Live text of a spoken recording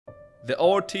The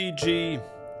RTG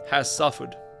has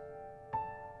suffered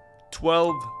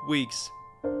 12 weeks,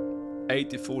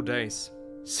 84 days.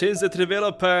 Since the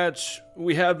Trivela patch,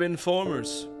 we have been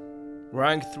farmers.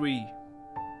 Rank 3,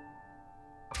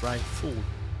 rank 4.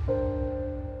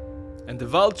 And the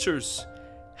vultures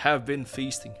have been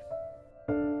feasting.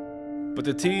 But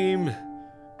the team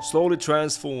slowly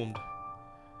transformed,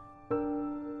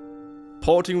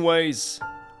 parting ways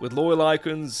with loyal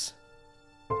icons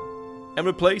and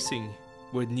replacing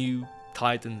with new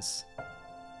titans.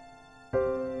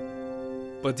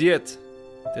 But yet,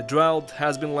 the drought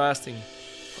has been lasting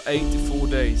for 84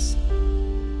 days.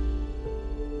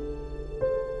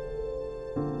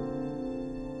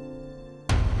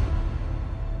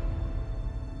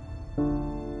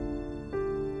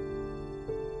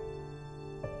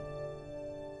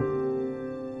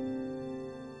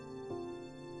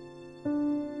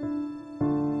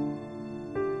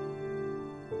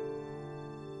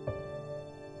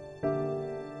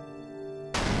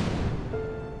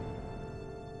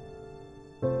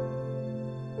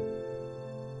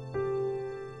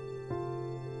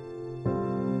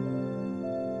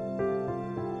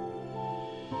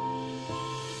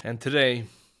 And today,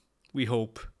 we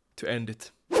hope to end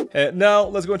it. Now,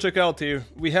 let's go and check out here.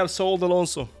 We have sold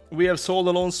Alonso.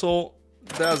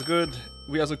 That's good.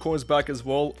 We have some coins back as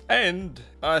well. And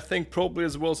I think probably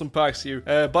as well some packs here.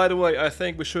 By the way, I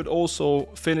think we should also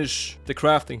finish the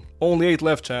crafting. Only 8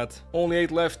 left, chat. Only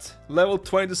 8 left. Level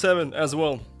 27 as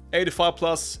well. 85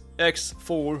 plus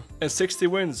X4 and 60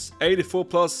 wins. 84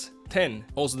 plus 10.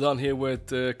 Also done here with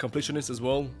completionist as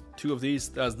well. 2 of these,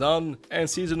 that's done. And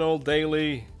seasonal,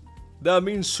 daily. That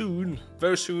means soon,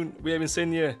 very soon, we have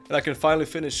Insignia. And I can finally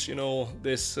finish, you know,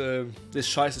 this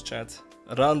Scheisse chat.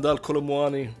 Randall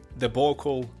Colomuani, the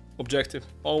Borkol objective.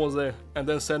 Almost there. And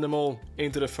then send them all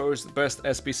into the first best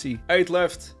SPC. 8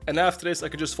 left. And after this, I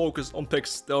can just focus on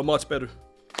picks. They are much better.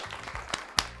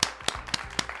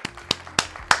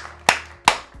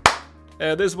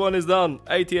 This one is done.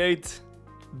 88.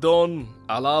 Done.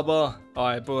 Alaba.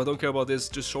 Alright, bro, I don't care about this.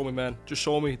 Just show me, man. Just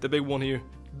show me the big one here.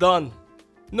 Done.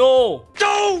 No!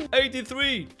 No!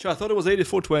 83! I thought it was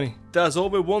 84-20. That's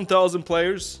over 1,000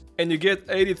 players. And you get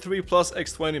 83 plus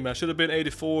X20, man. Should have been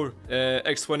 84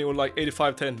 X20 or like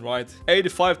 85-10, right?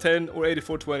 85-10 or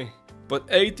 84-20. But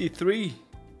 83.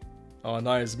 Oh,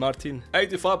 nice, Martin.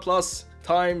 85 plus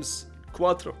times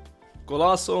Quattro.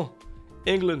 Golasso.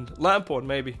 England. Lampard,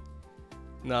 maybe.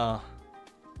 Nah.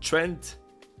 Trent.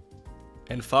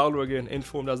 And Fowler again.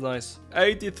 Inform, that's nice.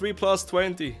 83 plus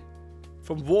 20.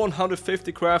 From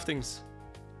 150 craftings.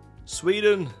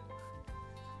 Sweden.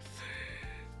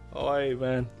 Alright,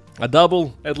 man. A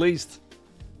double, at least.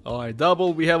 Alright,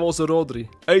 double. We have also Rodri.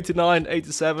 89,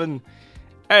 87.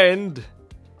 And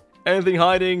anything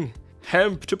hiding.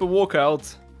 Hemp, triple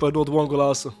walkout. But not one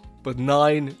Golasso. But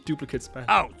 9 duplicates, man.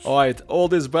 Ouch. Alright, all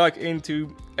this back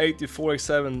into 84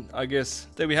 X7, I guess.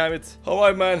 There we have it.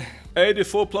 Alright, man.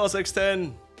 84 plus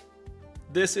X10.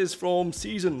 This is from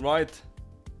season, right?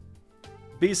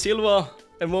 B Silva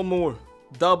and one more.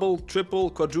 Double, triple,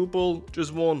 quadruple,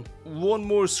 just one. One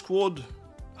more squad.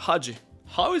 Haji.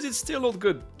 How is it still not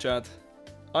good, chat?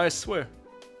 I swear.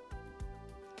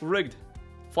 Rigged.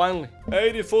 Finally.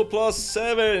 84 plus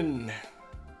 7.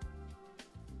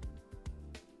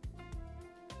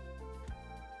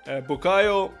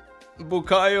 Bukayo.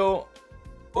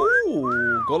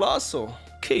 Ooh, Golasso.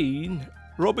 Keane.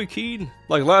 Robbie Keane.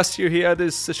 Like last year he had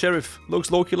this sheriff.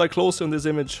 Looks low-key like closer in this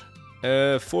image.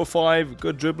 4-5,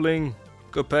 good dribbling,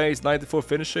 good pace, 94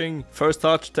 finishing, first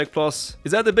touch, tech plus.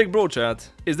 Is that the big bro, chat?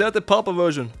 Is that the Papa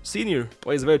version? Senior?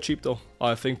 But he's very cheap though.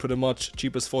 I think pretty much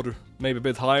cheapest fodder. Maybe a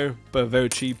bit higher, but very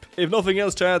cheap. If nothing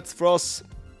else, chat, for us,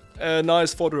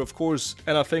 nice fodder of course.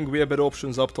 And I think we have better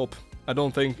options up top. I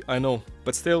don't think, I know.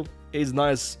 But still, it's a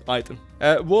nice item.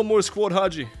 One more squad,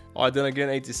 Haji. Alright, then again,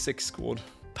 86 squad.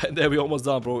 And there we almost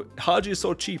done, bro. Haji is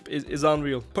so cheap, is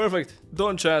unreal. Perfect.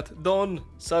 Done, chat. Done.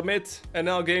 Submit. And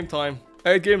now game time.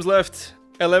 8 games left.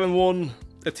 11-1.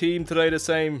 The team today the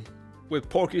same. With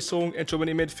Porky Song and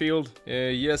Chomini midfield.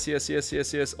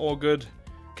 Yes. All good.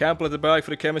 Campbell at the back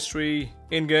for the chemistry.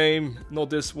 In-game. Not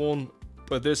this one,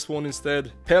 but this one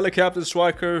instead. Pele captain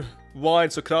striker.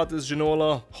 Wide Socrates,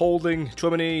 Ginola. Holding.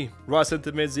 Chomini. Right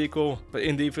center mid, Zico. But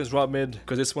in defense, right mid.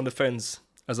 Because this one defends.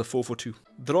 As a 4-4-2.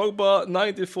 Drogba,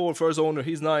 94, first owner.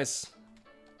 He's nice.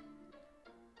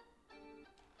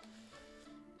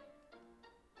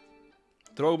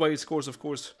 Drogba, he scores, of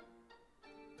course.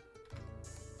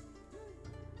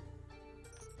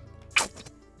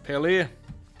 Pele.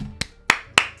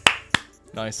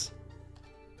 Nice.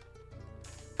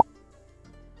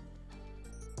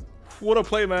 What a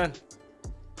play, man.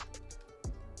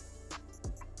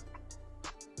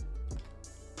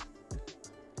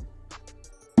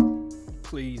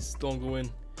 Please, don't go in.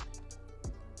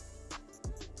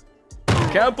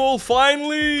 Campbell,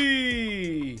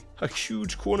 finally! A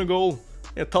huge corner goal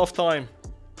in a tough time.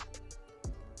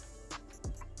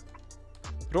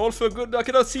 Rolf, good. I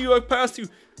cannot see you. I passed you.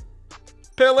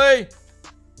 Pele!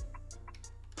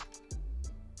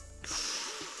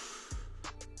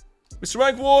 Mr.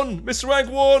 Rank 1! Mr.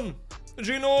 Rank 1!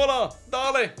 Ginola!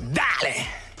 Dale! Dale!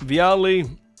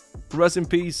 Vialli. Rest in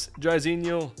peace.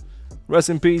 Jairzinho. Rest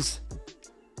in peace.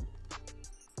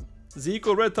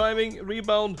 Zico, red timing.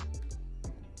 Rebound.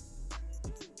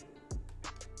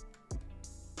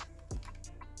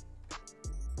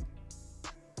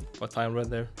 What time red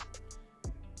there?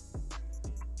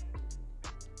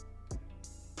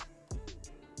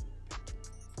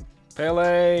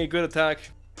 Pele, good attack.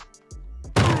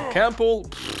 Campbell.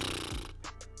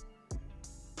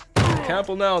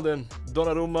 Campbell now then.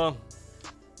 Donnarumma.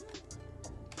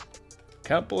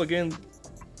 Campbell again.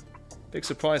 Big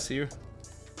surprise here.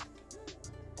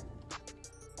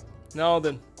 Now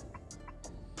then.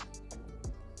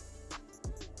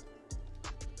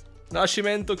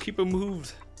 Nascimento, keeper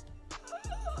moved.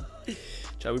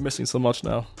 Chat, we're missing so much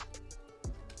now.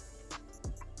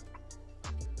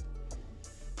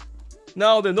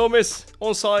 Now then, no miss.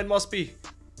 Onside must be.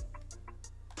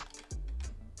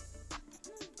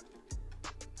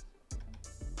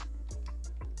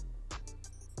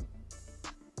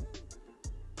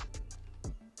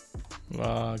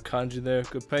 Kanji there,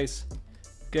 good pace.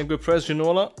 Again, good press,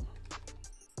 Ginola.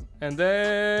 And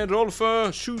then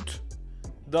Rolfer, shoot.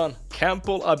 Done.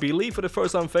 Campbell, I believe for the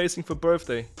first time facing for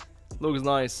birthday. Looks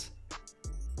nice.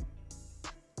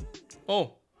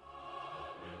 Oh.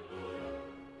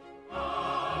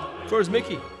 First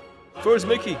Mickey. First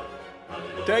Mickey.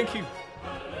 Thank you.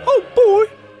 Oh boy.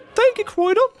 Thank you,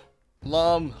 Croydon.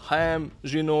 Lam, Ham,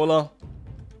 Ginola.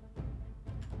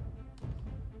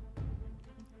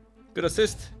 Good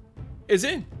assist. It's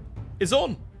in. It's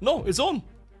on. No, it's on.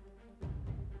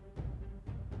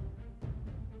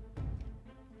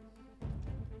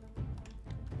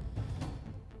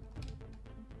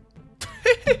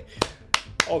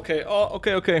 Okay,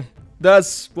 okay.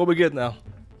 That's what we get now.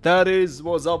 That is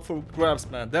what's up for grabs,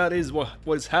 man. That is what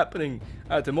is happening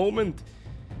at the moment.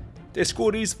 They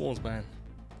score these ones, man.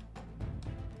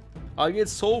 I get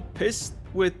so pissed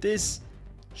with this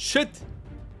shit.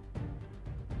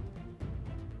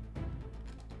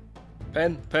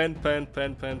 Pen.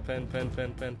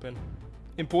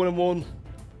 Important one.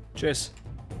 Cheers.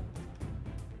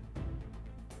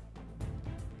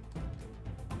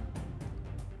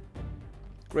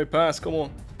 Great pass, come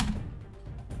on.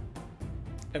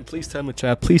 And please tell me,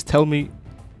 chat, please tell me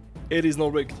it is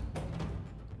not rigged.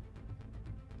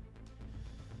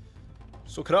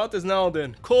 Socrates now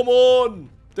then. Come on!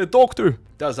 The doctor!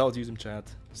 That's how to use him, chat.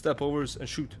 Step overs and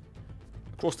shoot.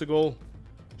 Across the goal.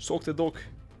 Soak the dock.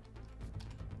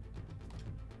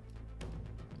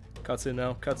 Cuts in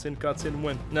now. Cuts in,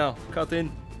 win. Now, cut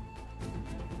in.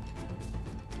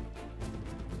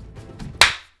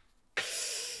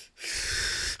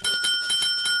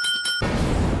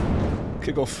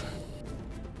 Kick off.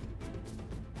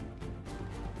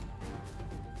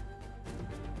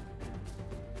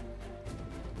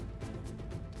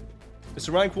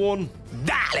 Mr. Rank 1.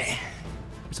 Dale!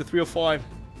 Mr. 305.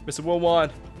 Mr.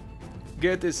 Worldwide.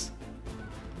 Get this.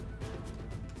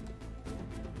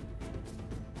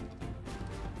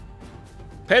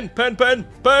 Pen! Not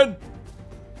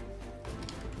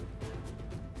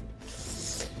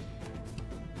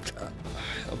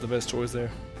the best choice there.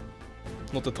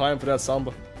 Not the time for that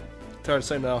samba. Third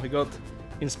same now. He got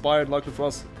inspired, luckily for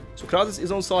us. Socrates is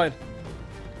on side.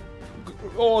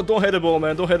 Oh, don't hit the ball,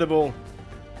 man. Don't hit the ball.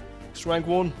 It's rank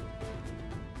 1.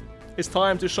 It's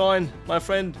time to shine, my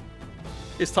friend.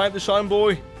 It's time to shine,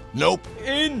 boy. Nope.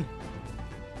 In.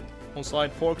 On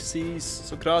side. Pork sees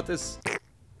Socrates.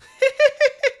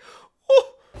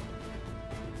 Oh.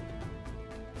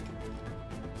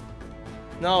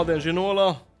 Now then,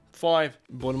 Ginola. 5.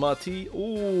 Bonmati.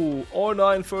 Ooh,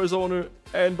 R9 first owner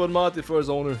and Bonmati first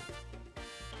owner.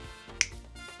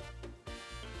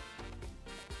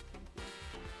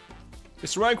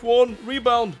 It's rank 1.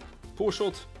 Rebound. Poor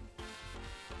shot.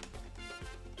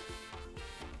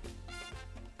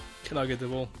 Can I get the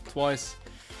ball? Twice.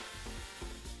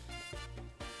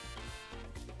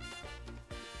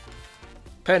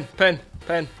 Pen.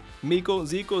 Miko,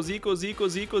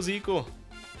 Zico.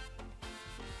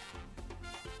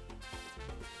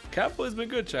 Capo has been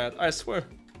good, chat, I swear.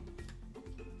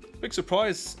 Big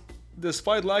surprise,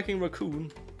 despite lacking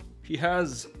Raccoon, he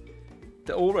has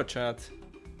the aura, chat.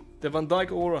 The Van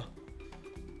Dijk aura.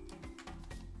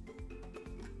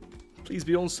 Please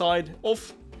be on side.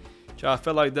 Off. I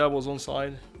felt like that was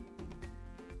onside.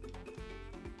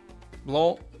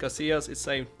 Blanc, Casillas, it's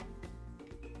saved.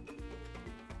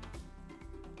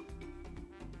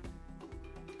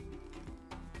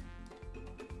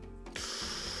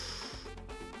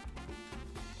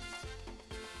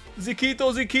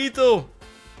 Ziquito!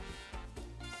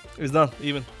 It's done,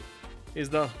 even. It's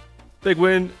done. Big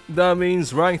win, that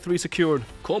means rank 3 secured.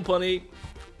 Company,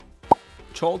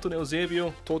 Charlton,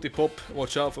 Eusebio, Toti Pop,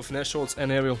 watch out for finesse shots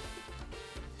and aerial.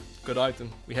 Good item,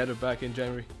 we had her back in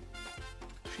January.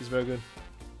 She's very good.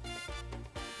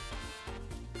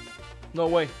 No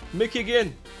way, Mickey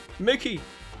again, Mickey!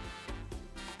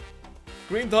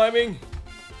 Green timing,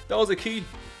 that was a key,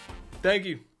 thank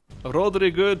you.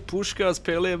 Rodri good, Pushkas,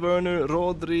 Pele, Werner,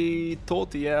 Rodri,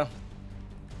 Totti, yeah.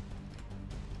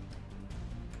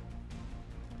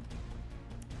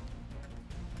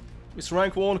 It's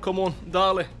rank 1, come on,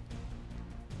 dale.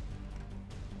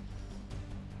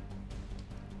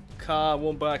 Ka,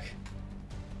 one back.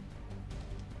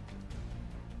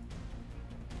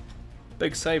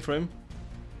 Big save for him.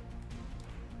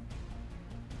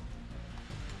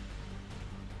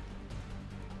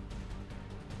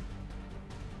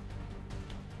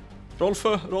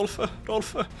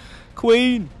 Rolfe,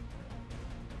 Queen!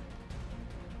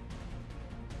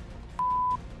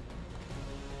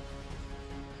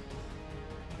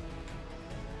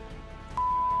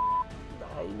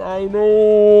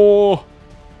 No!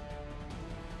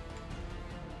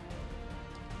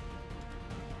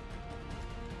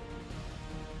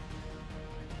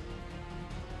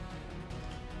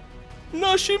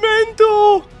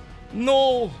 Nascimento!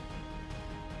 No!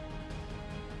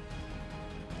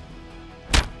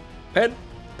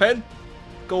 Pen,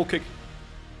 goal kick.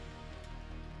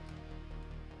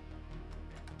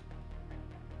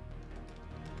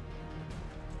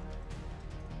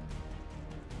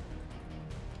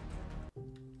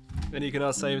 And he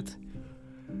cannot save it.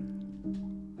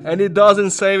 And he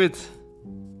doesn't save it.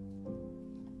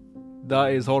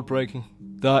 That is heartbreaking.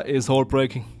 That is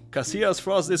heartbreaking. Casillas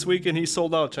for us this weekend, he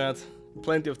sold out, chat.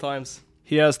 Plenty of times.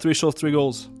 He has 3 shots, 3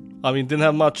 goals. I mean, didn't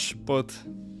have much, but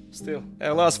still.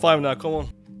 And last 5 now, come on.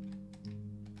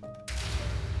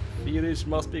 Firish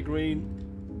must be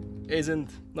green.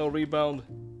 Isn't. No rebound.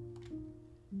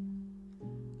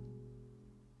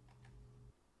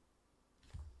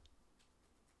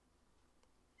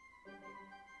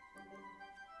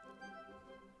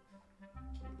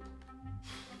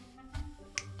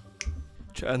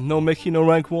 No Mickey, no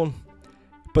rank 1.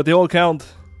 But they all count.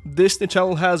 Disney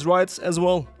Channel has rights as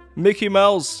well. Mickey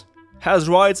Mouse has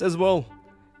rights as well.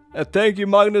 And thank you,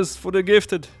 Magnus, for the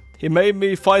gifted. He made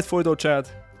me fight for it, though, Chad.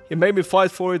 He made me fight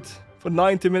for it for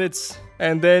 90 minutes.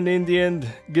 And then in the end,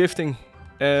 gifting.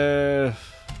 Thank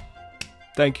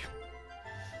you.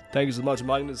 Thank you so much,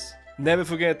 Magnus. Never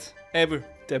forget, ever,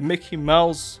 that Mickey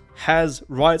Mouse has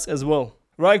rights as well.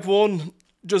 Rank 1,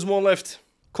 just 1 left.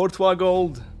 Courtois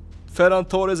Gold. Ferran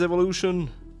Torres Evolution,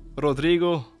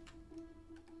 Rodrigo.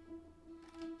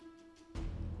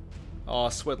 Oh, I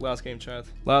sweat last game, chat.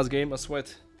 Last game, I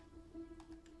sweat.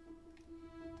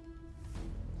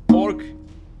 Pork.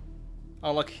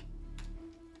 Unlucky.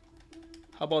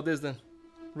 How about this then?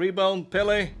 Rebound,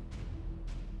 Pele.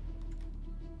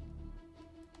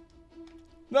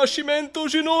 Nascimento,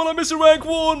 Ginola, Mr. Rank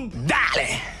 1.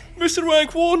 Dale! Mr.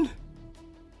 Rank 1.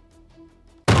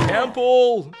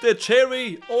 Campbell, the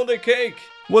cherry on the cake.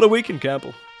 What a weekend,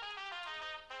 Campbell.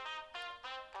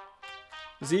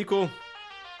 Zico.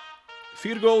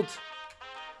 4 gold.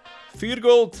 4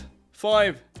 gold.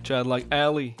 5. Chad, like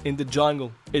Ali in the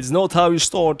jungle. It's not how you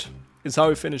start, it's how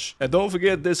you finish. And don't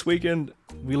forget, this weekend,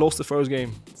 we lost the first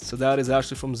game. So that is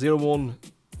actually from 0-1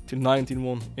 to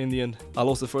 19-1 in the end. I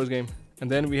lost the first game.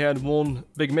 And then we had 1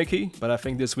 Big Mickey. But I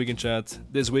think this weekend, Chad,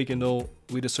 this weekend though,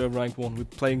 we deserve rank 1. We're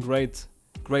playing great.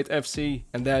 Great FC,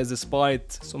 and that is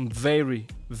despite some very,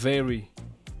 very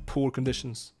poor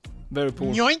conditions. Very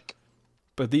poor. Yoink!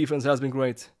 But defense has been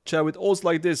great. Chat, with odds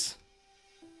like this,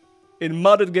 in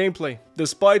mudded gameplay,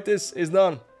 despite this, is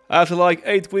done. After like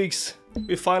 8 weeks,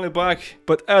 we're finally back.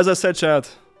 But as I said,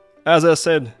 chat, as I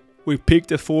said, we peaked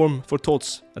the form for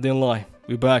Tots. I didn't lie.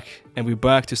 We're back, and we're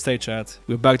back to stay, chat.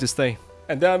 We're back to stay.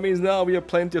 And that means now we have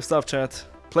plenty of stuff, chat.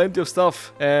 Plenty of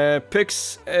stuff.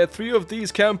 Picks 3 of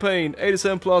these campaign,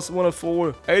 87 plus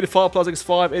 104, 85 plus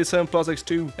x5, 87 plus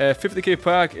x2, 50k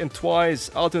pack and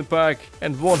twice ultimate pack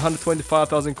and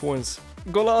 125,000 coins.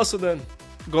 Golasso then.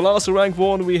 Golasso rank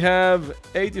 1, we have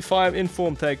 85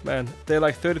 inform tag, man. They're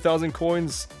like 30,000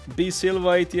 coins. B Silva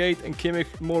 88 and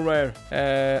Kimmich more rare.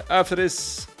 After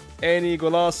this, any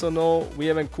Golasso, no. We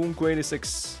have Nkunku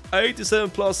 86. 87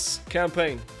 plus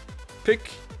campaign.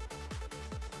 Pick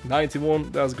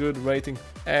 91, that's good rating.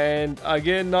 And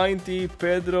again, 90,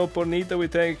 Pedro Pornita, we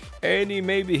take any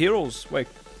maybe heroes. Wait,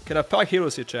 can I pack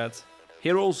heroes here, chat?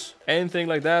 Heroes, anything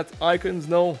like that, icons,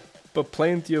 no. But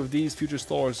plenty of these future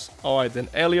stars. Alright, then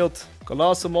Elliot,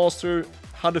 Colossal Monster,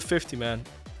 150, man.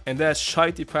 And that's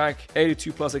shitey pack,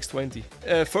 82 plus X20.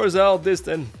 First out, this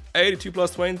then, 82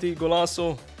 plus 20,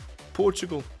 Golasso,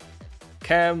 Portugal,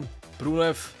 Cam,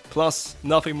 Brunev, plus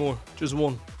nothing more, just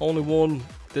one. Only one.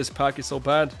 This pack is so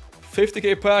bad.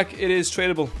 50k pack, it is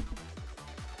tradable.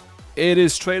 It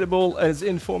is tradable and it's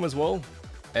in form as well.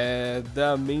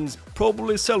 That means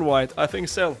probably sell, right? I think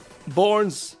sell.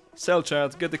 Barnes, sell,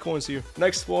 chat, get the coins here.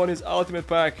 Next one is Ultimate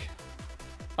pack.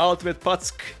 Ultimate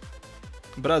Patsk.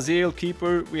 Brazil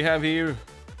keeper we have here.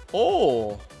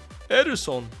 Oh,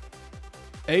 Ederson.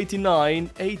 89,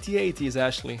 88 is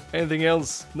actually. Anything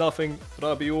else? Nothing.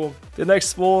 Rabiot. The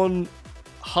next one,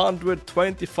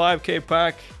 125k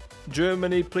pack.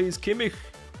 Germany, please. Kimmich.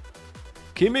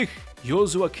 Kimmich.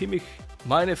 Joshua Kimmich.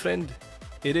 My friend.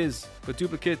 It is. A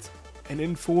duplicate. And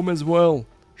in form as well.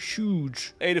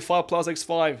 Huge. 85 plus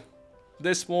X5.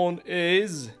 This one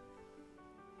is...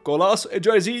 Golaço e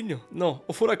Jairzinho. No,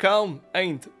 o Furacão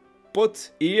ain't. But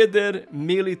Eder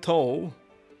Militão.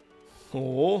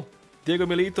 Oh, Diego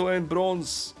Milito and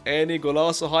bronze. Any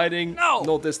Golaço hiding? No,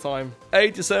 not this time.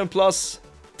 87 plus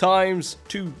times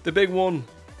 2. The big one.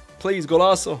 Please,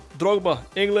 Golaço. Drogba,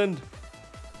 England.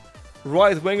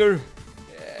 Right winger.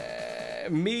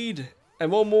 Mead.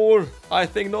 And one more. I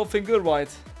think nothing good, right?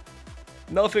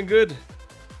 Nothing good.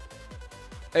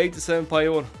 87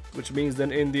 Payor. Which means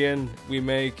then in the end we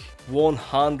make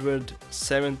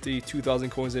 172,000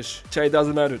 coins-ish. It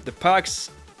doesn't matter. The packs,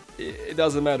 it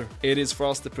doesn't matter. It is for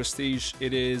us the prestige.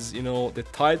 It is, you know, the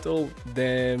title,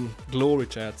 the glory,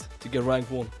 chat, to get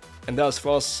rank 1. And that's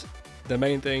for us the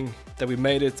main thing, that we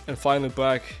made it and finally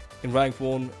back in rank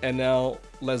 1. And now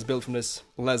let's build from this.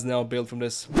 Let's now build from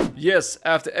this. Yes,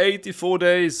 after 84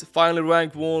 days, finally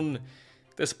rank 1.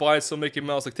 Despite some Mickey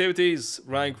Mouse activities,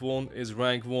 rank 1 is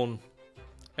rank 1.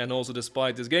 And also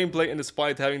despite this gameplay and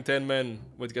despite having 10 men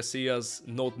with Casillas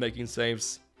not making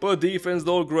saves. But defense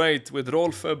though great with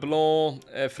Rolf, Blanc,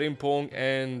 Frimpong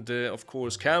and of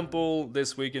course Campbell.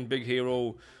 This weekend big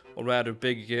hero, or rather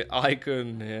big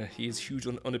icon. He's huge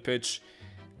on the pitch.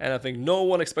 And I think no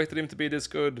one expected him to be this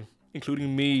good,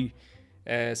 including me.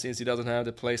 Since he doesn't have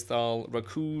the playstyle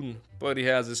Raccoon, but he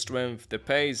has the strength, the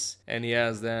pace, and he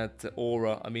has that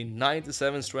aura. I mean,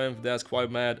 97 strength, that's quite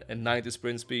mad, and 90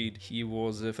 sprint speed. He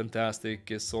was a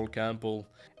fantastic Sol Campbell.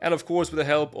 And of course, with the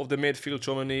help of the midfield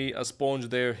Chomini, a sponge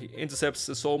there, he intercepts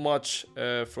so much.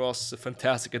 For us, a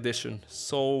fantastic addition.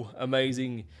 So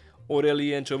amazing.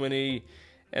 Aurelien Chomini,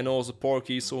 and also Park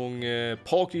Hee-sung,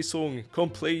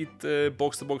 complete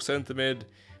box-to-box center mid.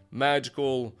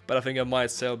 Magical, but I think I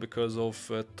might sell because of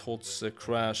Todd's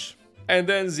crash. And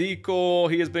then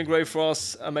Zico, he has been great for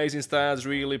us. Amazing stats,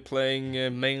 really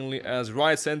playing mainly as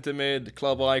right center mid,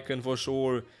 club icon for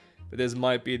sure. But this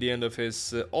might be the end of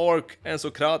his arc. And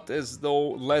Socrates, though,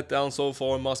 let down so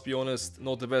far, must be honest.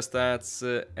 Not the best stats.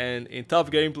 And in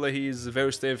tough gameplay, he's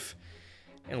very stiff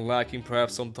and lacking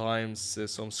perhaps sometimes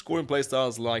some scoring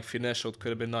playstyles like finesse shot could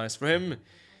have been nice for him.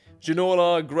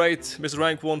 Ginola, great. Mr.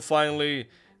 Rank 1 finally.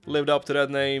 Lived up to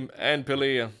that name, and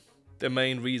Pelé, the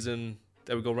main reason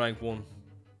that we go rank 1,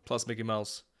 plus Mickey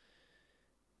Mouse.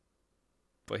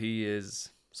 But he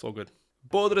is so good.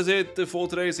 But that is it for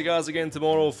today. See you guys again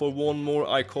tomorrow for one more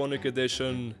iconic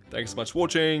edition. Thanks so much for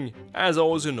watching. As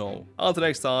always, you know, until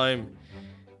next time,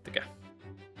 take care.